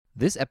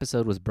This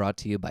episode was brought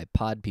to you by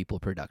Pod People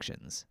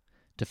Productions.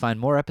 To find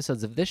more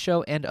episodes of this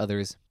show and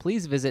others,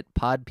 please visit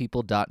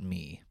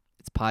podpeople.me.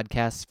 It's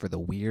podcasts for the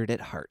weird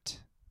at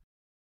heart.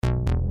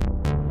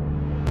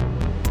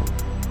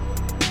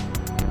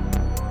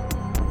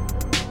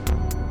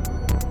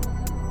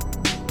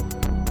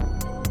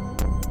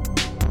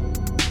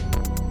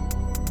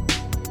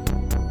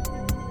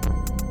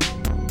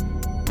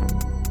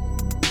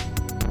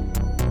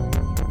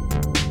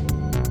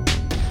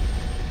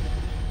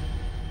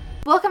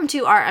 Welcome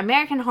to our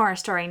American Horror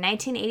Story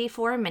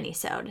 1984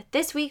 minisode.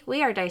 This week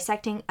we are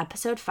dissecting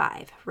episode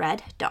 5,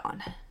 Red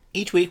Dawn.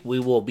 Each week we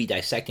will be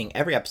dissecting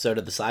every episode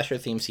of the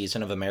slasher-themed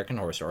season of American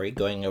Horror Story,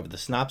 going over the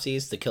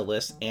synopses, the kill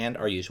list, and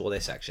our usual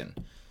dissection.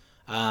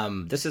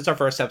 This is our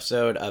first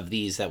episode of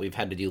these that we've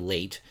had to do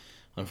late.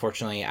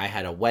 Unfortunately, I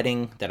had a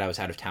wedding that I was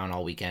out of town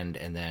all weekend,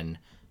 and then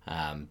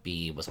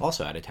B was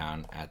also out of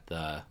town at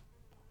the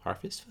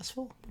Harvest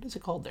Festival? What is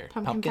it called there?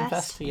 Pumpkin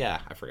Fest?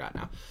 Yeah, I forgot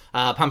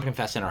now. Pumpkin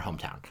Fest in our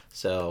hometown.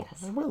 So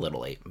We're a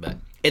little late, but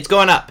it's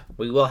going up.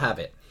 We will have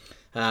it.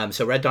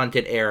 So Red Dawn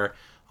did air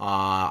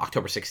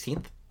October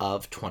 16th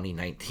of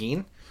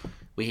 2019.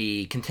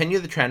 We continue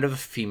the trend of a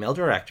female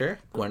director,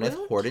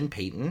 Gwyneth Horton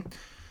Payton.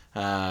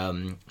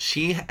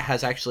 She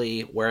has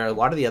actually, where a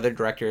lot of the other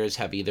directors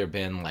have either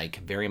been like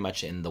very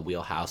much in the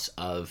wheelhouse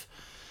of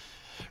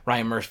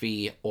Ryan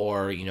Murphy,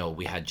 or, you know,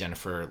 we had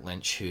Jennifer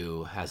Lynch,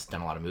 who has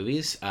done a lot of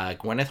movies.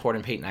 Gwyneth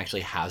Horton Payton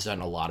actually has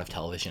done a lot of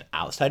television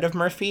outside of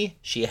Murphy.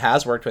 She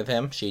has worked with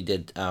him. She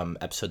did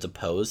episodes of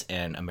Pose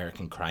and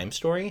American Crime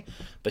Story,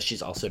 but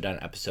she's also done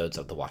episodes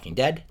of The Walking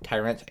Dead,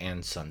 Tyrant,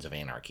 and Sons of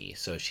Anarchy.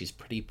 So she's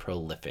pretty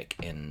prolific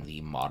in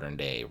the modern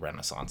day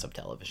renaissance of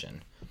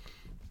television.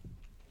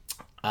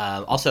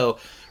 Also,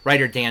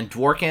 writer Dan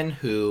Dworkin,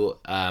 who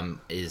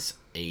is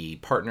a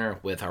partner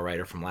with our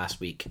writer from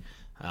last week,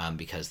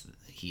 because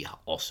he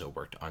also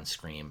worked on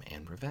Scream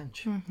and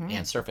Revenge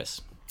and Surface.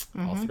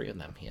 All three of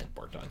them he had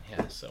worked on.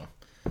 Yeah, so.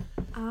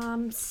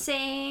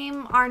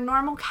 Same. Our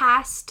normal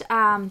cast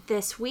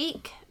this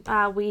week.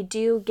 We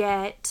do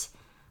get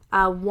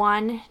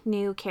one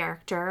new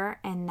character,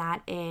 and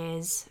that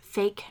is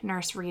fake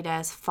Nurse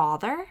Rita's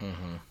father,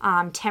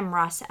 Tim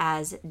Russ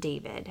as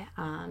David.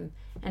 And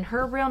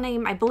her real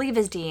name, I believe,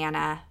 is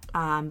Deanna,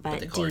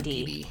 but Dee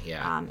Dee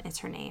is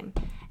her name.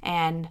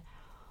 And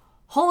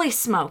holy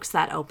smokes,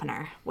 that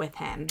opener with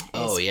him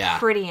is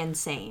pretty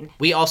insane.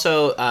 We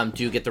also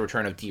do get the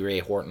return of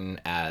D-Ron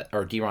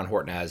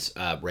Horton as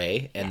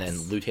Ray, and then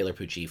Lou Taylor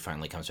Pucci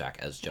finally comes back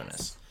as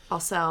Jonas.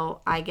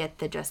 Also, I get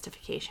the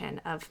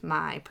justification of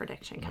my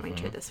prediction coming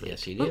true this week.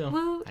 Yes, you do. Woot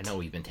woot. I know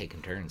we've been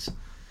taking turns.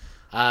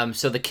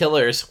 So the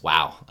killers,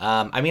 wow.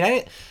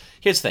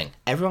 Here's the thing.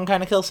 Everyone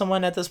kind of kills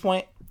someone at this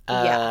point.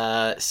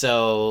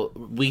 So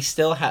we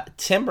still have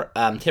Tim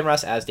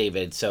Russ as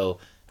David, so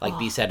like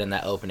B said in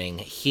that opening,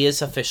 he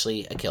is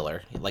officially a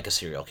killer, like a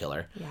serial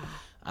killer.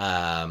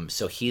 Yeah.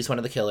 So he's one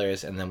of the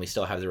killers, and then we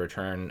still have the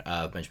return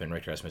of Benjamin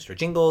Richter as Mr.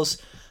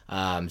 Jingles,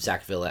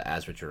 Zach Villa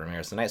as Richard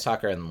Ramirez the Night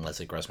Stalker, and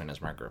Leslie Grossman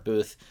as Margaret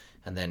Booth.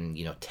 And then,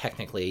 you know,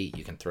 technically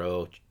you can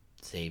throw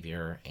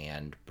Xavier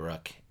and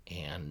Brooke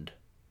and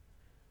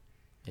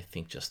I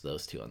think just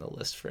those two on the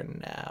list for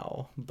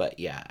now.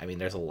 But yeah, I mean,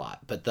 there's a lot.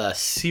 But the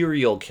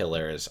serial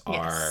killers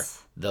are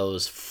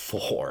those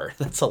four.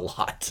 That's a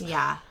lot.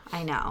 Yeah,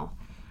 I know.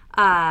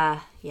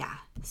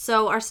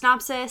 So our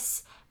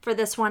synopsis for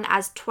this one: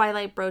 as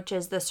twilight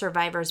broaches, the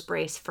survivors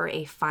brace for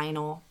a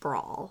final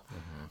brawl.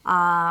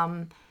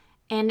 And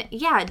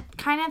yeah,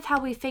 kind of how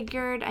we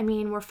figured. I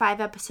mean, we're 5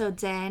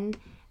 episodes in,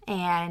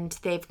 and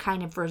they've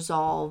kind of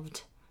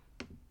resolved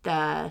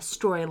the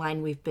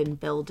storyline we've been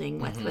building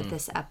with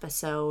this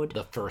episode.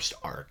 The first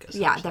arc,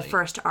 essentially. Yeah, the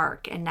first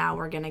arc. And now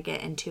we're going to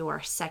get into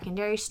our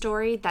secondary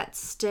story that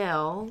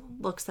still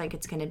looks like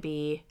it's going to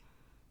be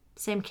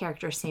same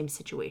character, same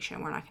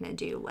situation. We're not going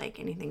to do like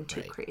anything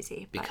too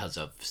crazy. Because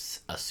of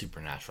a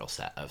supernatural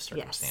set of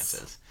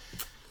circumstances.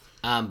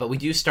 Yes. But we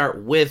do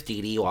start with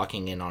Dee Dee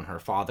walking in on her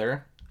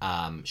father.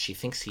 She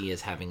thinks he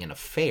is having an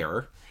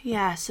affair.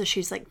 Yeah, so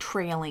she's like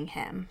trailing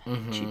him.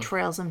 She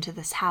trails him to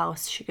this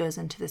house. She goes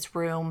into this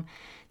room,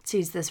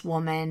 sees this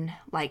woman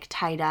like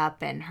tied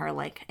up, and her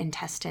like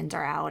intestines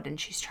are out, and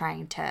she's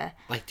trying to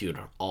like, dude,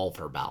 all of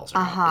her bowels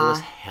are out. It was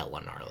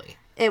hella gnarly.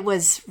 It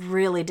was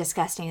really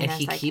disgusting. And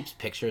he keeps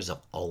pictures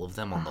of all of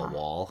them on the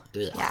wall.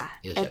 Ugh. Yeah,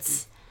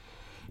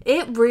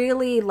 it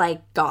really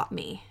like got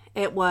me.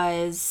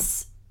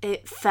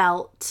 It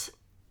felt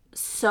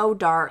so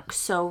dark,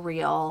 so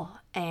real,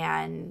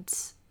 and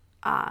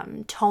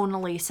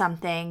tonally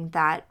something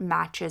that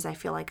matches, I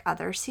feel like,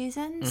 other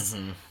seasons,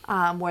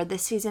 where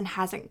this season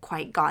hasn't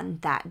quite gotten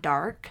that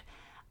dark.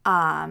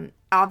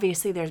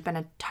 Obviously there's been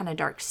a ton of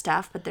dark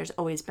stuff, but there's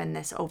always been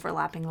this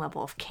overlapping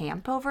level of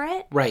camp over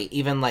it. Right.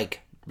 Even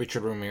like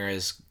Richard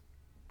Ramirez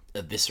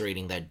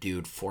eviscerating that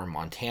dude for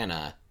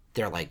Montana,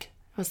 they're like,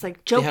 was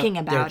like joking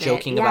about it. They're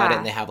joking about it,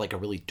 and they have like a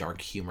really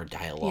dark humor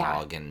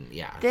dialogue, and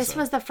This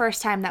was the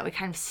first time that we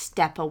kind of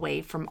step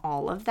away from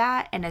all of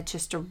that, and it's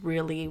just a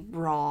really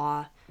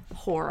raw,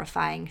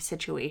 horrifying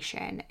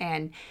situation.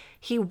 And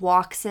he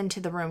walks into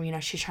the room, you know,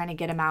 she's trying to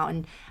get him out.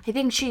 And I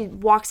think she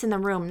walks in the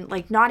room,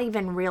 like, not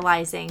even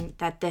realizing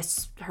that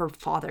her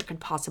father could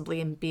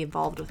possibly be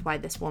involved with why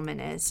this woman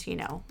is, you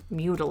know,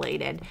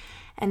 mutilated.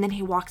 And then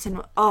he walks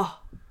in,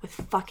 with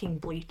fucking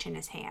bleach in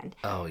his hand.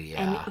 Oh,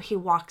 yeah. And he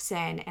walks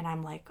in, and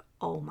I'm like,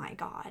 oh my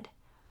God.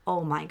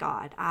 Oh my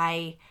God.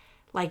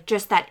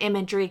 Just that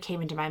imagery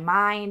came into my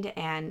mind,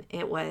 and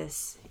it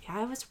was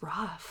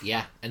rough.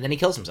 Yeah. And then he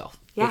kills himself.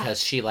 Yeah.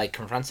 Because she, like,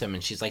 confronts him,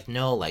 and she's like,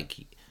 no, like,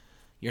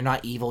 you're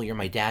not evil. You're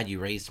my dad. You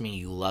raised me.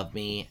 You love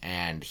me.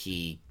 And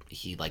he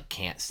like,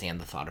 can't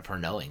stand the thought of her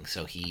knowing.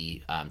 So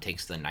he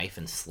takes the knife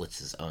and slits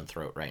his own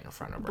throat right in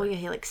front of her. Well, yeah,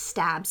 he, like,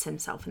 stabs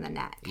himself in the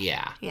neck.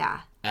 Yeah.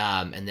 Yeah.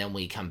 And then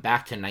we come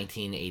back to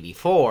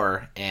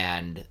 1984,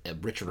 and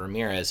Richard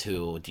Ramirez,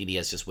 who Dee Dee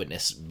has just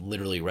witnessed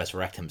literally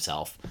resurrect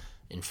himself,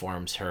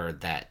 informs her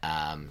that,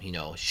 you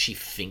know, she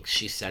thinks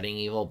she's studying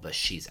evil, but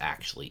she's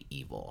actually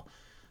evil.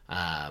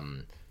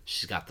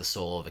 She's got the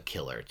soul of a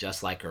killer,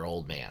 just like her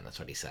old man. That's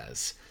what he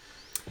says.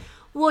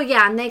 Well,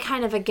 yeah, and they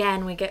kind of,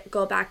 again, we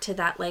go back to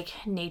that, like,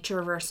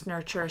 nature versus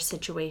nurture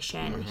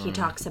situation. Mm-hmm. He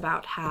talks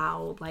about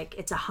how, like,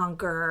 it's a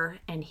hunger,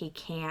 and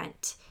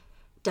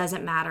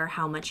doesn't matter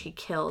how much he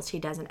kills, he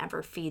doesn't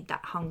ever feed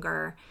that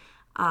hunger.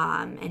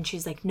 And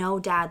she's like, no,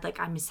 Dad, like,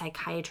 I'm a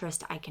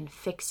psychiatrist, I can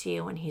fix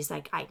you. And he's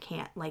like, I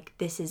can't, like,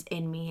 this is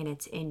in me and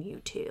it's in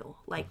you too.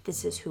 Like,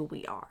 this is who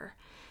we are.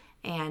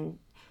 And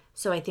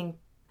so I think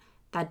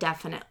that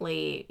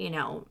definitely, you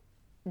know,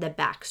 the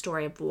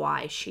backstory of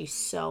why she's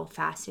so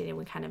fascinating,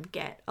 we kind of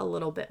get a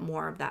little bit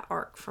more of that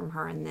arc from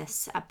her in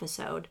this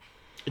episode.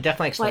 It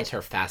definitely explains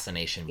her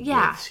fascination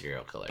with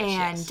serial killers.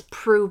 And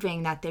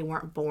proving that they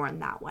weren't born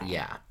that way.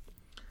 Yeah.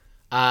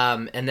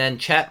 And then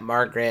Chet,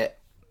 Margaret,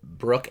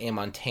 Brooke, and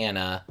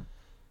Montana,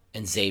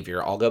 and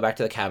Xavier all go back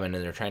to the cabin,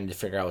 and they're trying to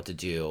figure out what to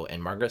do.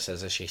 And Margaret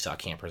says that she saw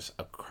campers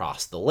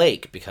across the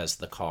lake because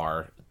the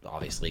car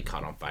obviously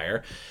caught on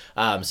fire.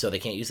 So they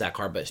can't use that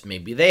car, but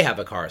maybe they have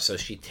a car. So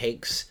she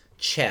takes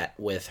Chet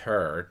with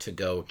her to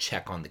go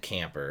check on the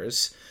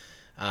campers,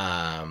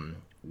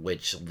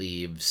 which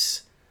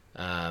leaves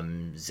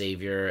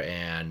Xavier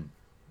and...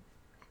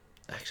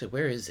 Actually,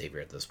 where is Xavier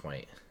at this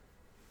point?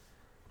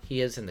 He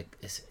is in the...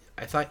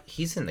 I thought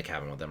he's in the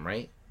cabin with them,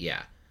 right?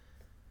 Yeah.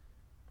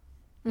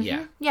 Mm-hmm.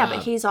 Yeah. Yeah,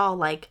 but he's all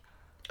like...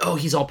 Oh,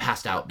 he's all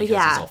passed out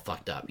because he's all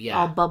fucked up. Yeah.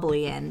 All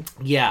bubbly in.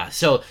 Yeah.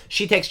 So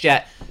she takes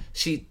Chet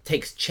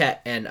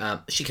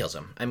and she kills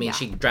him. I mean,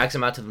 she drags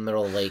him out to the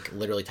middle of the lake,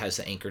 literally ties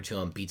the anchor to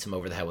him, beats him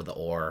over the head with the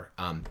oar,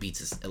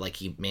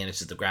 he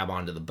manages to grab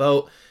onto the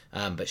boat,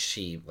 but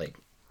she, like,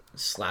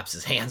 slaps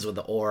his hands with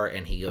the oar,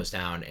 and he goes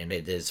down, and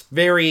it is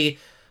pretty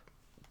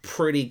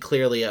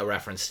clearly a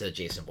reference to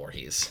Jason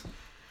Voorhees.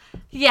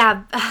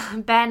 Yeah,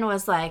 Ben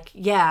was like,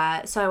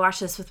 yeah, so I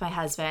watched this with my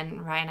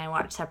husband, Ryan and I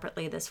watched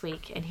separately this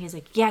week, and he's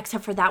like, yeah,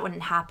 except for that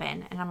wouldn't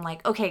happen. And I'm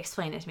like, okay,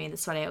 explain it to me.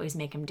 That's what I always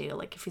make him do.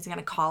 Like, if he's going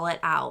to call it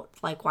out,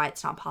 like, why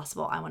it's not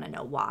possible, I want to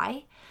know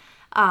why.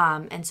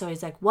 And so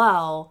he's like,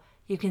 well,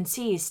 you can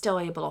see he's still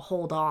able to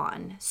hold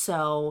on,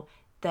 so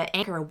the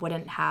anchor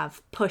wouldn't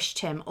have pushed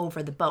him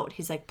over the boat.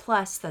 He's like,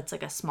 plus, that's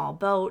like a small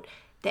boat.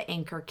 The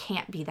anchor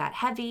can't be that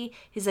heavy.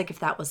 He's like, if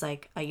that was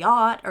like a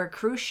yacht or a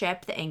cruise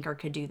ship, the anchor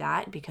could do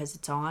that because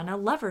it's on a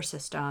lever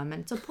system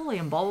and it's a pulley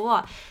and blah, blah,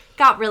 blah.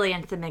 Got really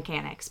into the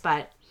mechanics,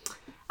 but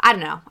I don't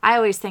know. I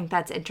always think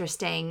that's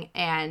interesting.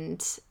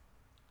 And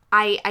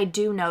I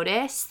do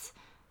notice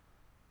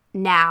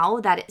now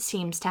that it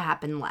seems to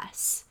happen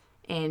less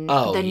in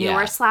the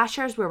newer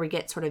slashers, where we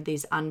get sort of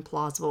these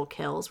unplausible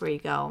kills where you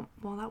go,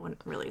 well, that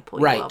wouldn't really pull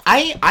you up.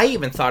 I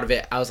even thought of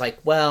it. I was like,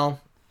 well,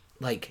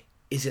 like...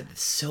 Is it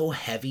so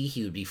heavy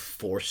he would be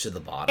forced to the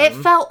bottom? It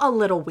felt a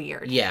little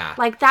weird. Yeah.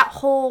 Like, that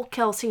whole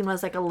kill scene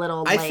was, like, a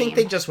little lame. I think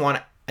they just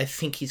want... I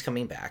think he's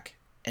coming back,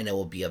 and it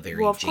will be a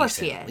very Well, of course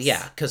he is.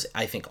 Yeah, because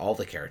I think all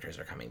the characters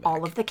are coming back.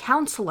 All of the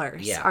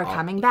counselors are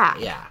coming back.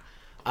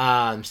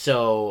 Yeah.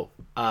 So,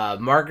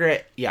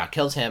 Margaret,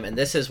 kills him, and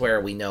this is where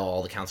we know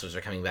all the counselors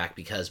are coming back,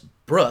 because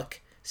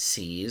Brooke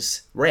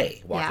sees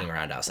Ray walking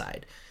around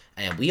outside.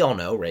 And we all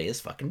know Ray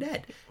is fucking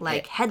dead.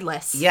 Like,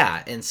 headless.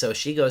 Yeah, and so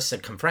she goes to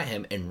confront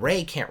him, and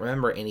Ray can't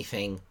remember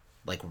anything,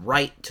 like,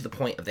 right to the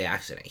point of the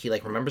accident. He,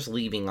 like, remembers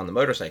leaving on the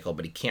motorcycle,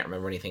 but he can't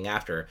remember anything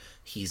after.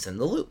 He's in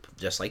the loop,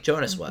 just like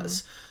Jonas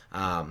was.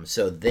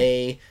 So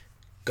they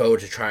go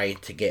to try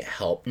to get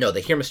help. No,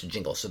 they hear Mr.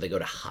 Jingle, so they go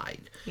to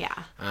hide.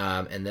 Yeah.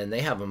 And then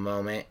they have a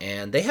moment,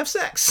 and they have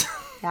sex.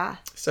 Yeah.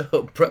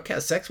 So Brooke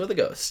has sex with a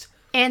ghost.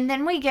 And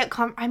then we get...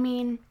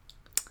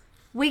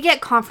 We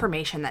get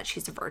confirmation that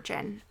she's a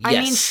virgin. Yes.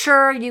 I mean,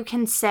 sure, you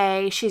can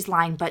say she's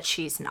lying, but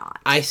she's not.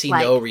 I see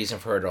no reason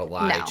for her to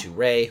lie to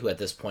Ray, who at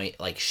this point,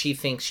 like, she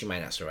thinks she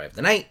might not survive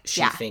the night.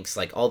 She thinks,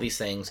 like, all these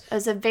things. It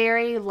was a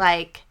very,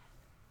 like,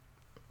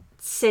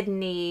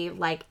 Sydney,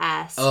 like,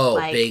 esque. Oh,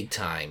 like, big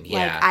time,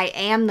 yeah. Like, I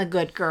am the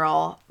good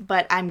girl,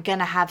 but I'm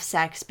gonna have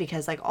sex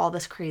because, like, all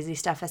this crazy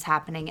stuff is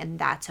happening, and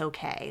that's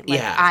okay.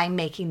 Like, I'm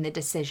making the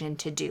decision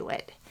to do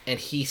it. And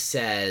he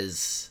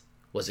says,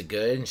 was it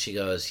good? And she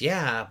goes,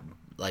 yeah,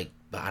 like,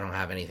 but I don't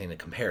have anything to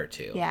compare it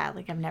to. Yeah,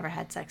 like I've never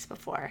had sex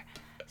before.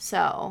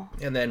 So.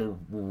 And then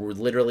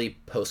literally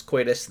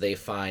post-coitus, they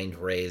find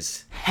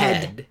Ray's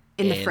head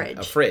in the fridge.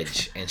 A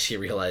fridge. And she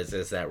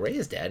realizes that Ray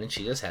is dead and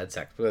she just had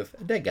sex with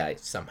a dead guy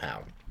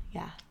somehow.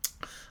 Yeah.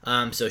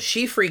 So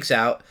she freaks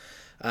out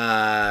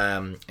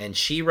and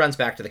she runs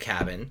back to the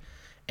cabin.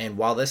 And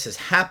while this has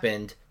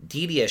happened,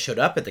 Dee Dee has showed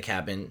up at the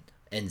cabin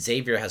and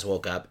Xavier has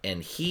woke up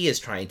and he is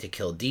trying to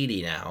kill Dee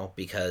Dee now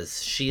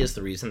because she is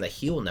the reason that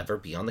he will never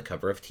be on the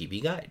cover of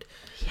TV Guide.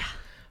 Yeah.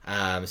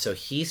 So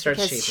he starts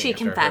chasing because she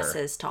after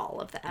confesses her. to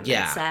all of them.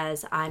 Yeah. And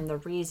says, I'm the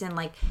reason.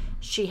 Like,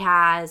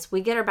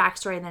 we get her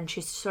backstory, and then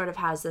she sort of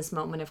has this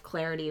moment of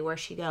clarity where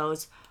she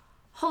goes,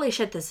 holy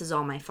shit, this is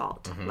all my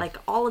fault. Mm-hmm. Like,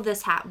 all of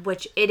this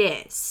which it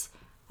is.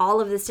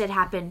 All of this did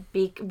happen.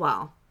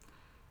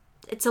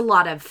 It's a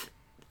lot of,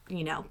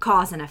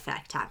 cause and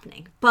effect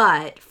happening.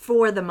 But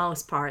for the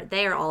most part,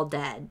 they are all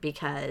dead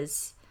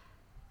because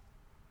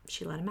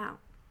she let him out.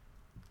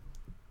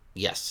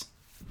 Yes.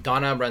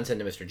 Donna runs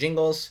into Mr.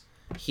 Jingles.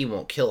 He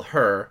won't kill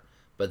her,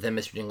 but then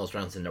Mr. Jingles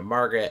runs into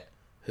Margaret,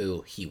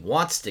 who he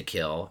wants to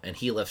kill, and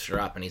he lifts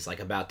her up, and he's, like,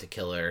 about to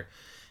kill her,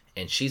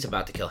 and she's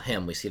about to kill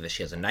him. We see that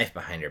she has a knife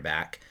behind her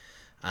back,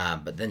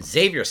 but then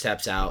Xavier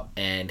steps out,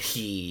 and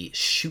he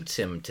shoots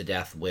him to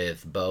death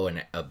with bow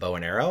and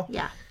arrow.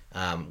 Yeah.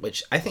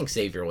 Which I think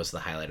Xavier was the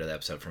highlight of the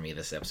episode for me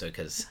this episode,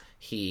 because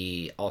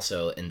he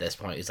also, in this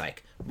point, he's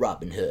like,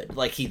 Robin Hood.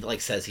 Like, he,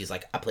 like, says he's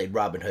like, I played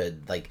Robin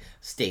Hood, like,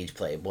 stage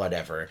play,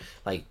 whatever.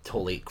 Like,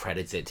 totally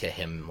credits it to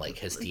him, like,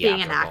 his theatrical.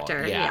 Being an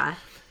actor, yeah.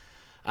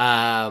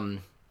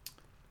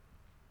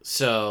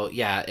 So,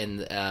 yeah,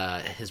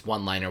 and his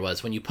one-liner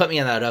was, when you put me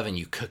in that oven,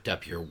 you cooked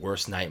up your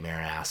worst nightmare,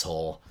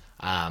 asshole.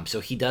 So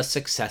he does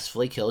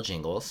successfully kill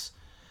Jingles.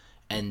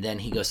 And then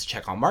he goes to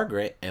check on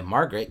Margaret, and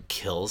Margaret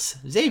kills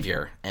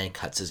Xavier and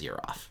cuts his ear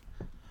off.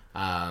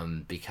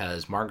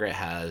 Because Margaret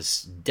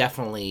has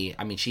definitely,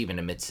 I mean, she even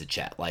admits to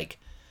Chet, like,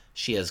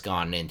 she has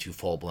gone into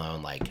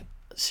full-blown, like,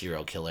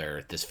 serial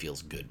killer, this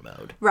feels good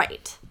mode.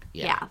 Right.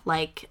 Yeah. Yeah.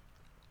 Like,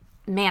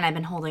 man, I've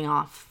been holding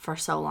off for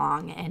so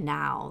long, and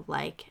now,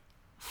 like,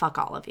 fuck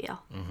all of you.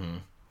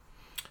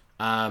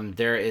 Mm-hmm.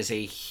 There is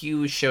a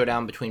huge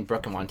showdown between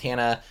Brooke and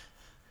Montana.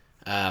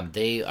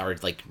 They are,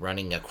 like,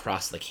 running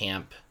across the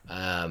camp.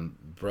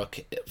 Brooke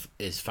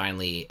is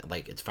finally,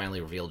 like, it's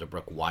finally revealed to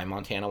Brooke why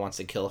Montana wants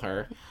to kill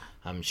her.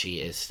 She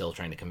is still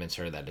trying to convince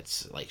her that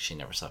it's, like, she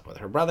never slept with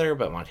her brother,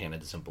 but Montana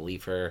doesn't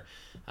believe her.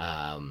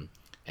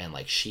 And,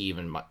 like, she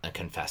even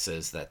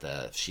confesses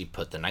that she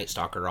put the Night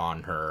Stalker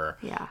on her.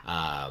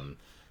 Yeah.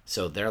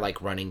 So they're,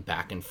 like, running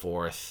back and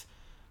forth.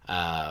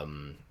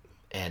 And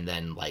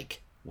then,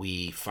 like,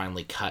 we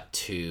finally cut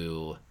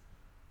to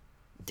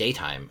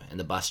daytime, and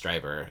the bus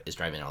driver is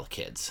driving all the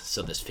kids.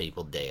 So this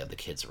fabled day of the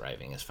kids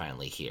arriving is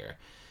finally here,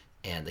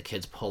 and the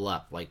kids pull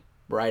up, like,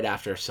 right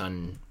after the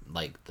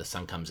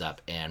sun comes up,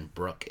 and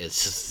Brooke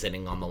is just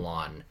sitting on the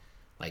lawn.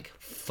 Like,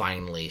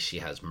 finally she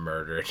has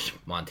murdered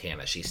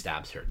Montana. She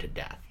stabs her to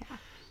death.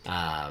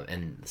 Yeah.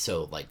 And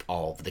so, like,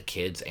 all of the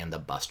kids and the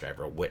bus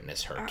driver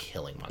witness her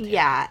killing Montana.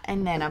 Yeah,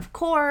 and then, of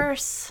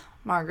course,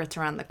 Margaret's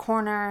around the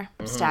corner,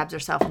 stabs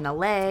herself in the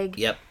leg.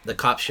 Yep, the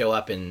cops show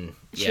up, and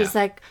she's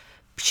like,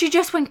 she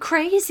just went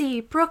crazy.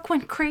 Brooke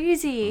went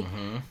crazy.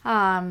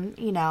 And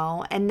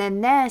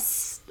then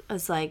this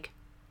is, like,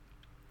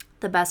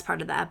 the best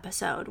part of the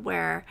episode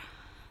where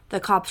the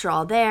cops are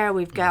all there.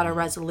 We've got a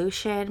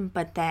resolution,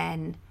 but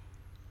then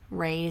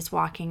Ray's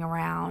walking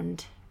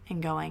around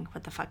and going,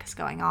 what the fuck is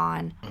going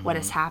on? What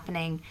is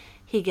happening?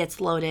 He gets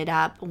loaded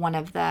up. One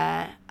of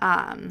the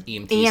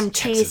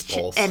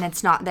EMTs and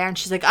it's not there. And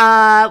she's like,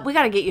 we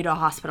got to get you to a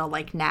hospital,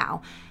 like,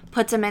 now.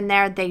 Puts him in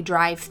there. They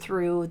drive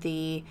through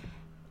the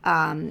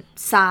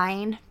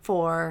sign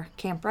for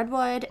Camp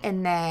Redwood,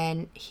 and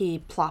then he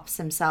plops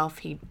himself.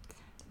 He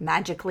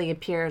magically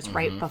appears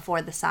right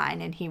before the sign,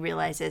 and he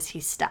realizes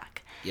he's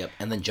stuck. Yep,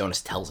 and then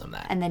Jonas tells him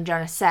that. And then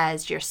Jonas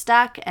says, you're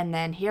stuck, and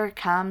then here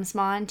comes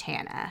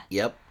Montana.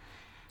 Yep.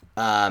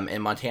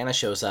 And Montana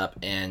shows up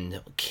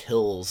and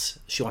kills,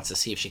 she wants to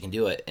see if she can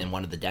do it, and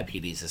one of the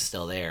deputies is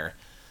still there.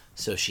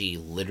 So she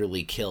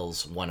literally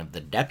kills one of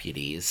the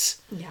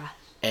deputies. Yeah.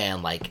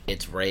 And, like,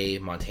 it's Ray,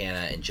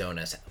 Montana, and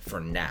Jonas for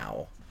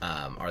now.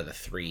 Are the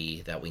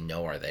three that we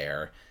know are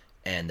there,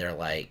 and they're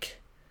like,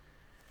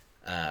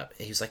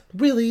 he's like,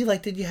 really?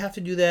 Like, did you have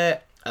to do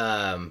that?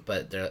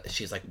 But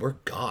she's like, we're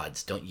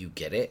gods, don't you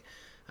get it?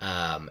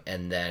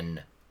 And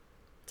then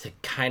to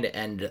kind of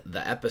end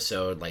the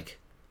episode, like,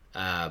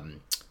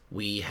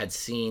 we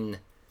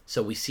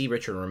see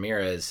Richard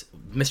Ramirez,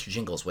 Mr.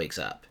 Jingles wakes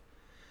up,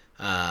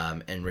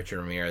 and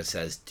Richard Ramirez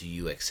says, do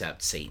you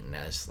accept Satan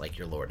as, like,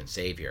 your Lord and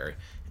Savior?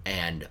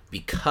 And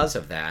because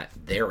of that,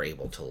 they're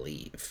able to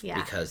leave.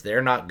 Yeah. Because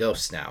they're not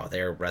ghosts now.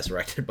 They're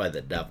resurrected by the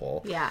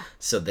devil. Yeah.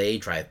 So they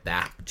drive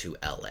back to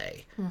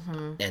L.A.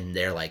 And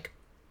they're, like,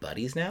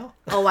 buddies now?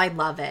 Oh, I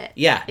love it.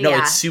 Yeah. No,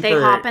 it's super...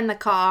 They hop in the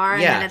car,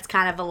 and then it's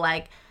kind of a,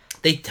 like...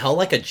 They tell,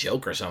 like, a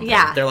joke or something.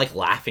 Yeah. They're, like,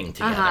 laughing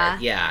together.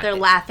 Yeah. They're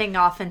laughing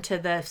off into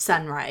the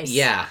sunrise.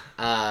 Yeah.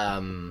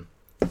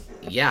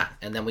 Yeah,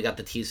 and then we got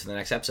the tease for the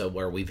next episode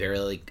where we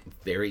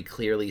very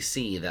clearly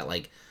see that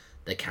like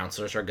the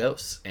counselors are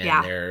ghosts,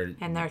 and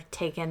they're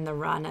taking the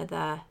run of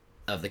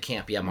the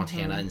camp. Yeah,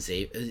 Montana and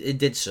Xavier. It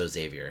did show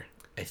Xavier,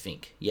 I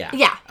think.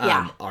 Yeah,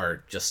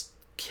 are just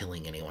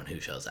killing anyone who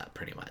shows up,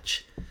 pretty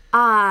much.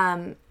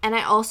 And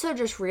I also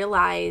just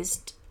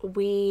realized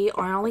we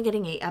are only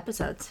getting 8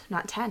 episodes,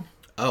 not 10.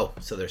 Oh,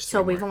 so there's 3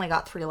 so we've more. only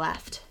got 3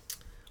 left.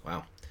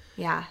 Wow.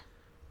 Yeah.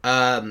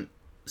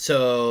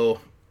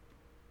 So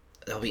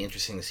that'll be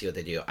interesting to see what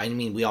they do. I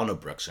mean, we all know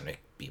Brooke's going to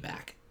be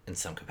back in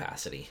some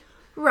capacity.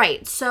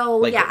 Right. So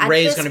like, yeah,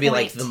 Ray's going to be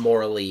like the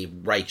morally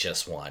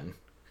righteous one,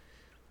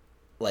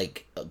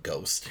 like a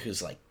ghost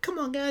who's like, "Come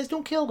on, guys,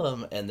 don't kill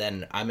them." And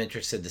then I'm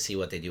interested to see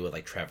what they do with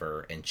like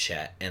Trevor and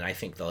Chet, and I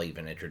think they'll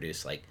even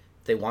introduce like,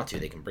 if they want to,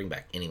 they can bring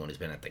back anyone who's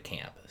been at the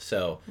camp.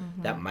 So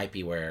that might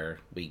be where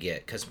we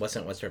get, because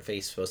wasn't what's her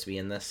face supposed to be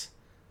in this?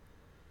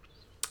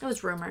 It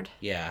was rumored.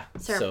 Yeah,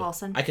 Sarah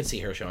Paulson. I could see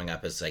her showing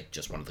up as like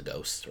just one of the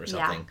ghosts or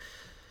something.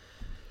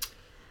 Yeah.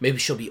 Maybe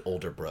she'll be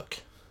older Brooke.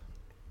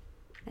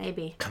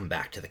 Maybe come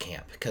back to the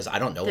camp, because I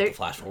don't know what the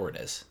flash forward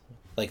is.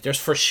 Like, there's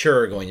for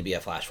sure going to be a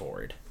flash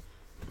forward.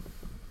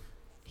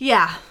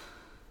 Yeah,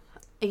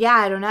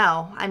 I don't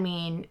know. I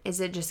mean,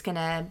 is it just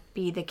gonna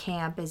be the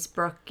camp? Is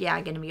Brooke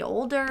gonna be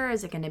older?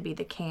 Is it gonna be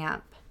the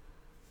camp,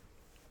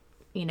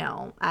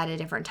 at a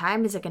different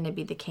time? Is it gonna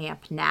be the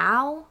camp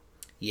now?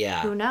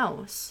 Yeah. Who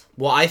knows?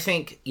 Well, I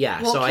think,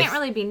 yeah. Well, so it can't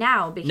really be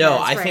now because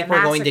I think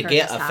we're going to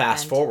get a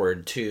fast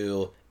forward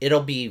to,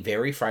 it'll be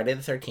very Friday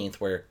the 13th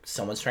where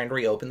someone's trying to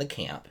reopen the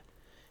camp,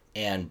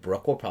 and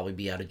Brooke will probably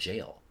be out of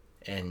jail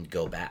and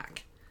go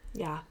back.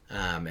 Yeah.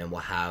 And we'll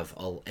have,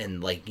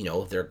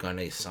 they're going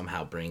to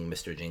somehow bring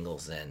Mr.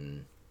 Jingles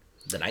and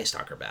the Night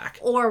Stalker back.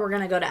 Or we're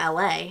going to go to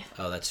LA.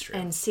 Oh, that's true.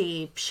 And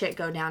see shit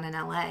go down in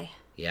LA.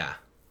 Yeah.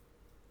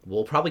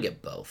 We'll probably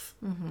get both.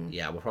 Mm-hmm.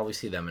 Yeah, we'll probably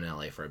see them in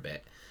LA for a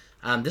bit.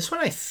 This one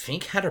I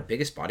think had our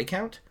biggest body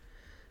count.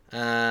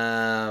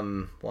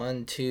 1,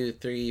 2,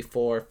 3,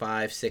 4,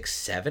 5, 6,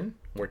 7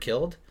 were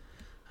killed.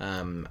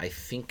 I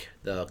think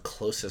the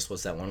closest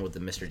was that one with the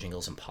Mr.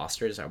 Jingles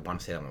imposters. I want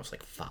to say that one was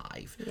like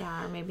 5.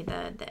 Yeah, or maybe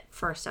the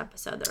first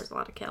episode there was a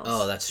lot of kills.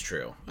 Oh, that's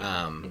true.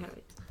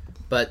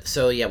 But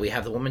so yeah, we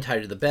have the woman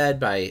tied to the bed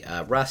by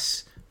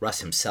Russ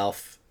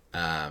himself,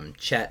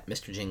 Chet,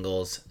 Mr.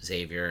 Jingles,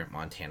 Xavier,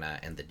 Montana,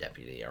 and the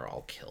deputy are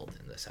all killed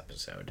in this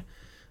episode.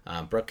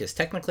 Brooke is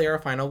technically our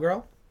final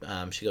girl.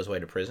 She goes away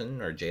to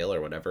prison or jail or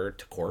whatever,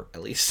 to court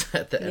at least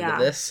at the end of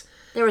this.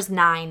 There was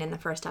 9 in the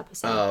first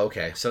episode. Oh,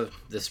 okay. So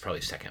this is probably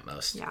second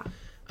most. Yeah.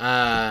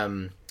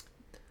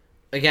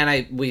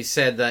 Again, we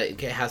said that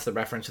it has the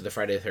reference to the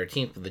Friday the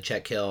 13th with the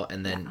Chet kill,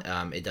 and then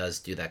it does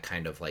do that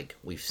kind of like,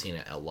 we've seen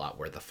it a lot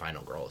where the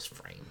final girl is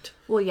framed.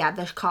 Well, yeah,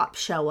 the cops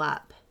show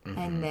up,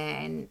 and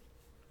then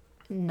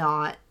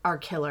our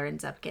killer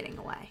ends up getting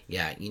away.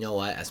 Yeah, you know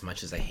what? As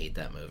much as I hate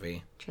that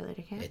movie,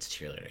 Cheerleader Camp? It's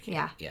Cheerleader Camp.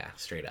 Yeah. Yeah,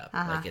 straight up.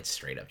 Like, it's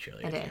straight up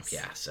Cheerleader Camp. Is.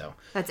 Yeah, so.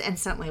 That's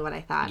instantly what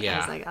I thought. Yeah. I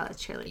was like, oh,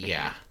 it's Cheerleader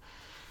Camp.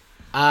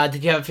 Yeah.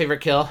 Did you have a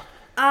favorite kill?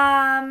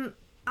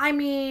 I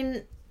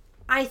mean,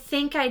 I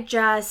think I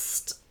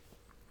just...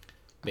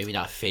 Maybe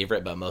not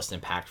favorite, but most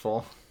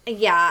impactful?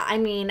 Yeah, I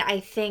mean, I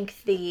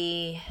think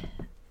the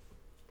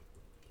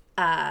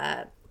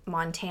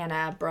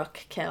Montana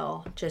Brooke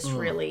kill just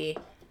really...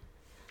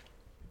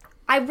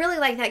 I really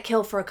like that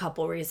kill for a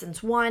couple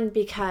reasons. One,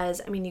 because,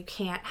 I mean, you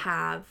can't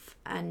have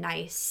a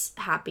nice,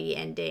 happy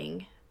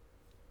ending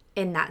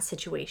in that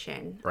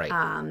situation. Right.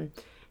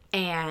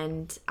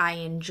 And I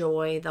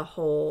enjoy the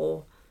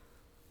whole,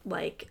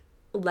 like,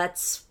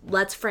 let's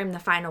frame the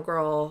final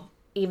girl,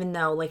 even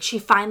though, like, she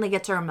finally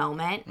gets her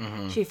moment.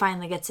 Mm-hmm. She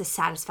finally gets this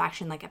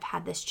satisfaction, like, I've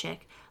had this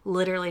chick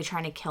literally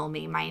trying to kill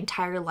me. My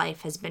entire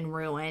life has been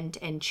ruined,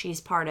 and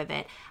she's part of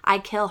it. I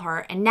kill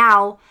her, and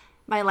now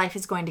my life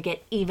is going to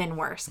get even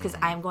worse because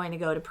I'm going to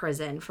go to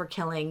prison for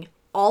killing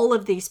all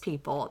of these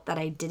people that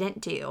I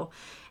didn't do.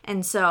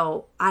 And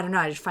so, I don't know,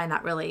 I just find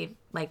that really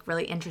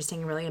interesting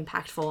and really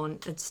impactful,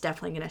 and it's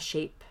definitely going to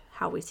shape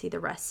how we see the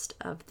rest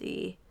of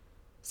the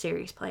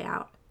series play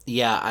out.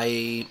 Yeah,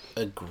 I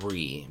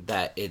agree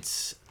that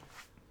it's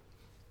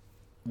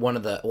one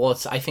of the,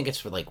 I think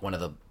it's like one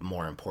of the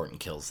more important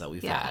kills that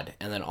we've had.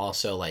 And then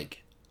also, like,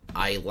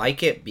 I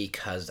like it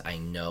because I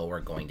know we're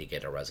going to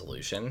get a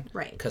resolution.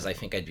 Right. Because I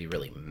think I'd be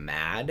really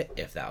mad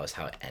if that was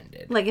how it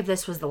ended. Like if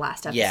this was the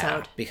last episode.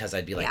 Yeah, because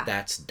I'd be like,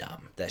 that's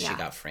dumb that she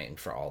got framed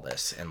for all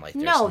this. And like,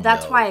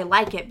 that's why I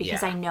like it,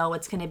 because I know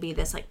it's going to be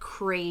this like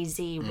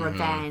crazy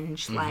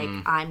revenge. Like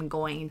I'm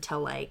going to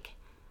like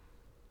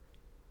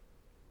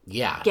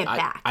get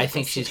back. I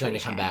think she's going to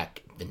come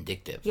back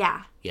vindictive.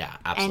 Yeah. Yeah,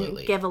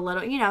 absolutely. And give a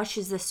little,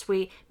 she's this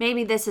sweet,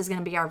 maybe this is going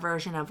to be our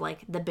version of like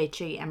the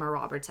bitchy Emma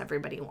Roberts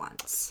everybody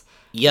wants.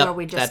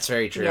 Yep, that's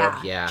very true.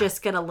 Yeah.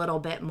 Just get a little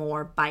bit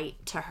more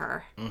bite to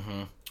her.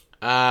 Mm-hmm.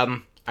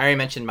 I already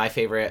mentioned my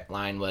favorite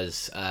line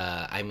was,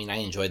 I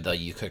enjoyed the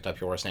 "you cooked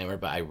up your worst nightmare,"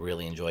 but I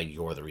really enjoyed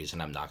 "you're the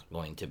reason I'm not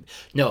going to."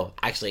 No,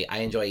 actually, I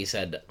enjoy. He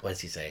said, "What does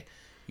he say?"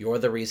 You're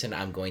the reason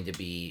I'm going to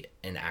be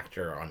an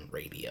actor on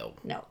radio.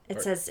 No,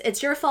 it says,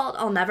 it's your fault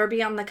I'll never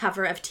be on the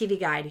cover of TV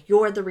Guide.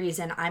 You're the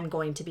reason I'm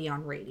going to be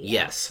on radio.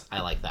 Yes,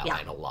 I like that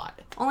line a lot.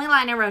 Only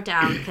line I wrote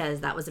down because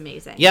that was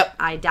amazing. Yep.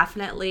 I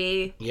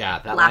definitely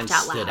that laughed line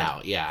out loud. stood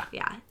out. Yeah.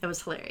 Yeah, it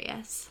was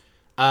hilarious.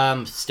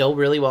 Still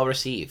really well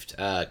received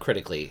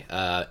critically.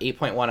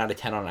 8.1 out of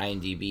 10 on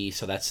IMDb.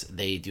 So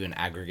they do an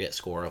aggregate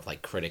score of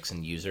like critics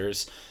and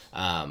users.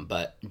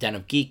 But Den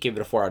of Geek gave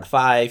it a 4 out of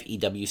 5.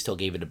 EW still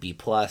gave it a B+.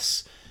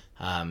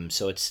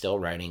 So it's still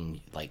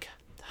writing like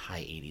high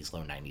 80s,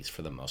 low 90s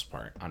for the most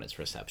part on its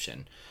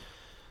reception.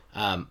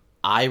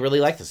 I really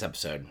like this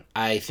episode.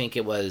 I think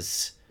it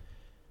was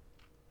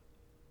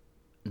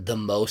the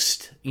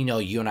most,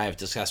 you and I have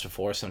discussed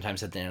before,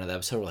 sometimes at the end of the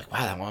episode, we're like,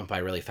 wow, that went by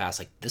really fast.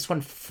 Like, this one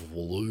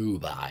flew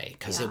by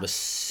because it was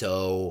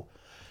so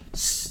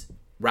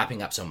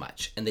wrapping up so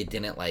much. And they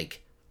didn't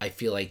I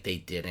feel like they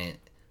didn't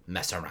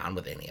mess around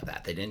with any of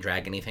that. They didn't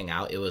drag anything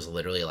out. It was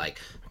literally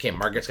like, okay,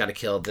 Margaret's got to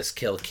kill this,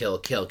 kill.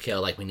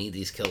 Like, we need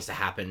these kills to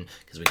happen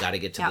because we got to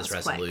get to this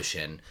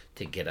resolution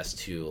to get us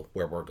to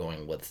where we're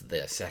going with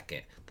the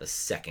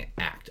second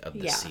act of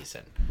this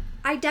season.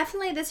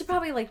 This is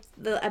probably like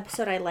the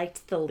episode I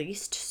liked the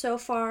least so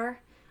far.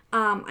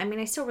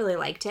 I still really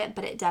liked it,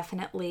 but it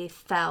definitely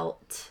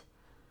felt...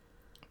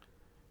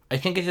 I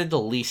think it did the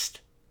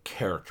least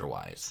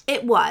character-wise.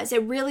 It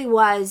really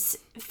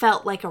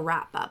felt like a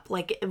wrap-up.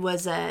 Like, it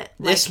was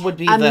this would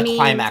be the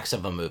climax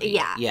of a movie.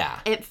 Yeah.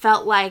 It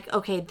felt like,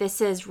 okay,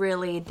 this is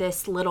really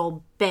this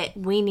little bit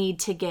we need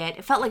to get...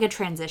 It felt like a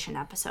transition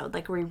episode.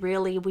 Like,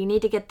 we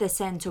need to get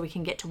this in so we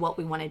can get to what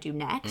we want to do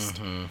next.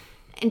 Mm-hmm.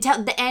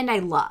 Until the end, I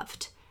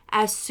loved.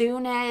 As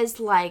soon as,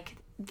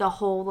 the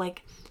whole, I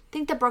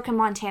think the Brooke and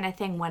Montana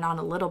thing went on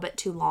a little bit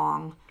too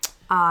long.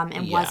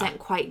 Wasn't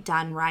quite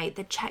done right.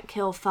 The Chet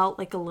kill felt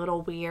a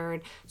little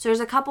weird. So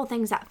there's a couple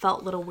things that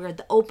felt a little weird.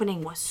 The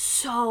opening was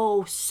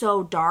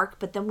so dark,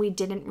 but then we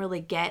didn't really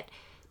get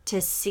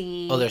to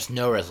see... Oh, there's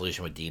no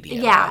resolution with Dee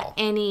Dee at all.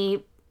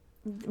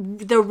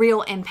 The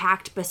real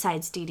impact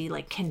besides Dee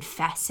Dee,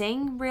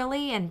 confessing,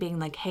 really, and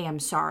being hey, I'm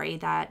sorry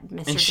that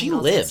Mr. And she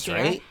Jingles lives, is here.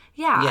 right?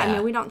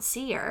 Yeah, we don't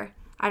see her.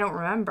 I don't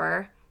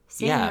remember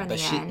seeing her in the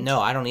end. No,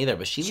 I don't either,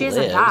 but she lives. She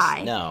doesn't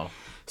die. No.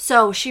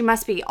 So she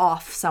must be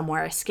off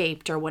somewhere,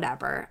 escaped or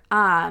whatever.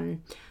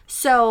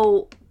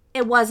 So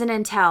it wasn't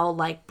until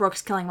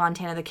Brooks killing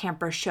Montana, the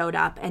campers showed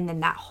up, and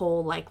then that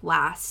whole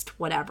last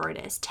whatever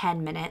it is,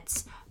 10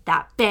 minutes,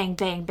 that bang,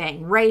 bang,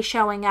 bang, Ray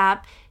showing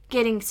up,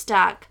 getting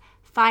stuck,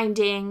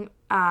 finding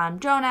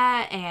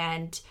Jonah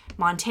and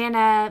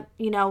Montana,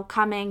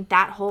 coming,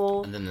 that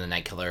whole... And then the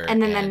night killer.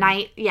 And then the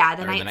night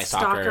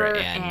stalker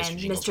and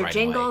Mr.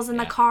 Jingles in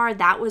the car.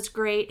 That was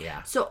great.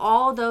 Yeah. So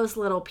all those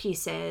little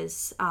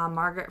pieces,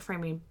 Margaret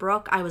framing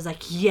Brooke, I was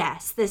like,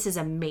 yes, this is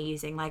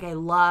amazing. I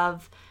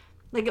love...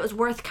 it was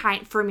worth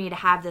for me to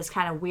have this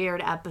kind of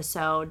weird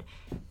episode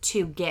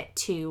to get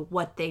to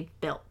what they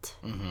built.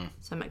 Mm-hmm.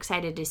 So I'm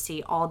excited to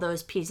see all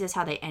those pieces,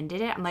 how they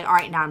ended it. I'm like, all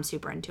right, now I'm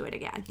super into it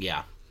again.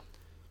 Yeah.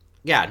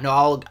 Yeah,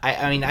 no,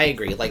 I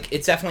agree.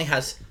 It definitely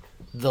has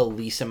the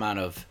least amount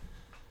of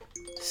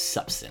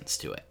substance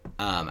to it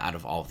out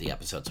of all of the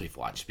episodes we've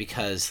watched.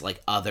 Because,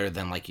 other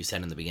than, like you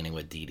said in the beginning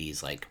with Dee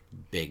Dee's,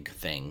 big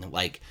thing.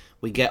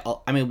 We get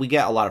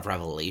a lot of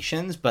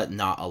revelations, but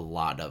not a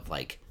lot of,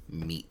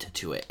 meat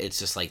to it. It's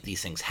just,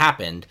 these things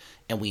happened,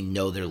 and we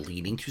know they're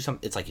leading to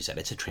something. It's like you said,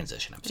 it's a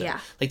transition episode. Yeah.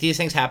 These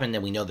things happened,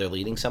 and we know they're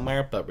leading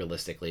somewhere, but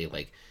realistically,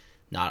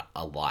 not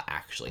a lot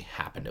actually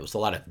happened. It was a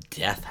lot of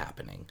death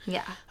happening.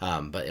 Yeah.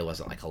 But it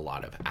wasn't a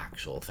lot of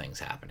actual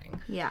things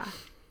happening. Yeah.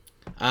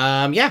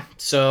 Yeah.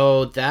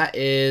 So that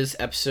is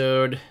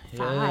episode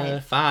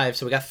 5.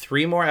 So we got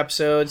 3 more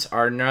episodes.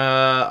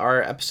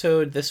 Our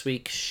episode this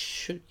week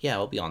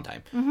will be on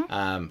time.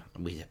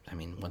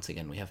 Mm-hmm. Once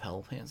again, we have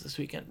hell plans this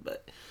weekend,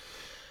 but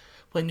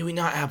when do we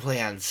not have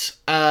plans?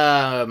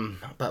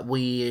 But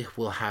we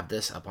will have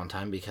this up on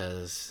time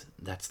because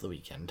that's the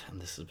weekend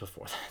and this is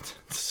before that.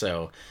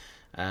 So,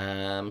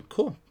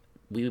 cool.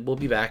 We will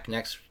be back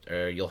next,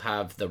 you'll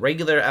have the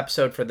regular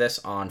episode for this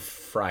on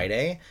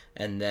Friday,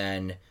 and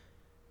then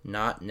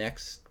not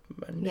next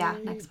Monday. Yeah,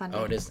 next Monday.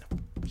 Oh, it is.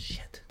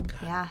 Shit.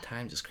 God, yeah.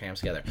 Time just crams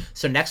together.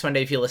 So next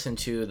Monday, if you listen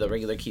to the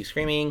regular Keep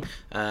Screaming,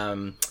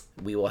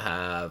 we will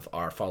have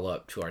our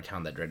follow-up to our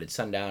Town That Dreaded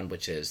Sundown,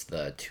 which is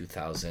the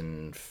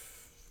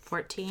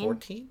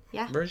 2014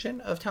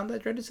 version of Town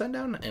That Dreaded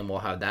Sundown, and we'll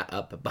have that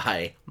up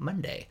by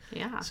Monday.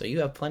 Yeah. So you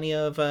have plenty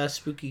of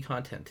spooky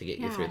content to get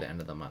you through the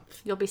end of the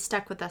month. You'll be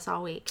stuck with us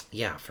all week.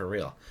 Yeah, for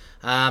real.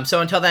 So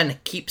until then,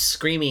 keep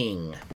screaming.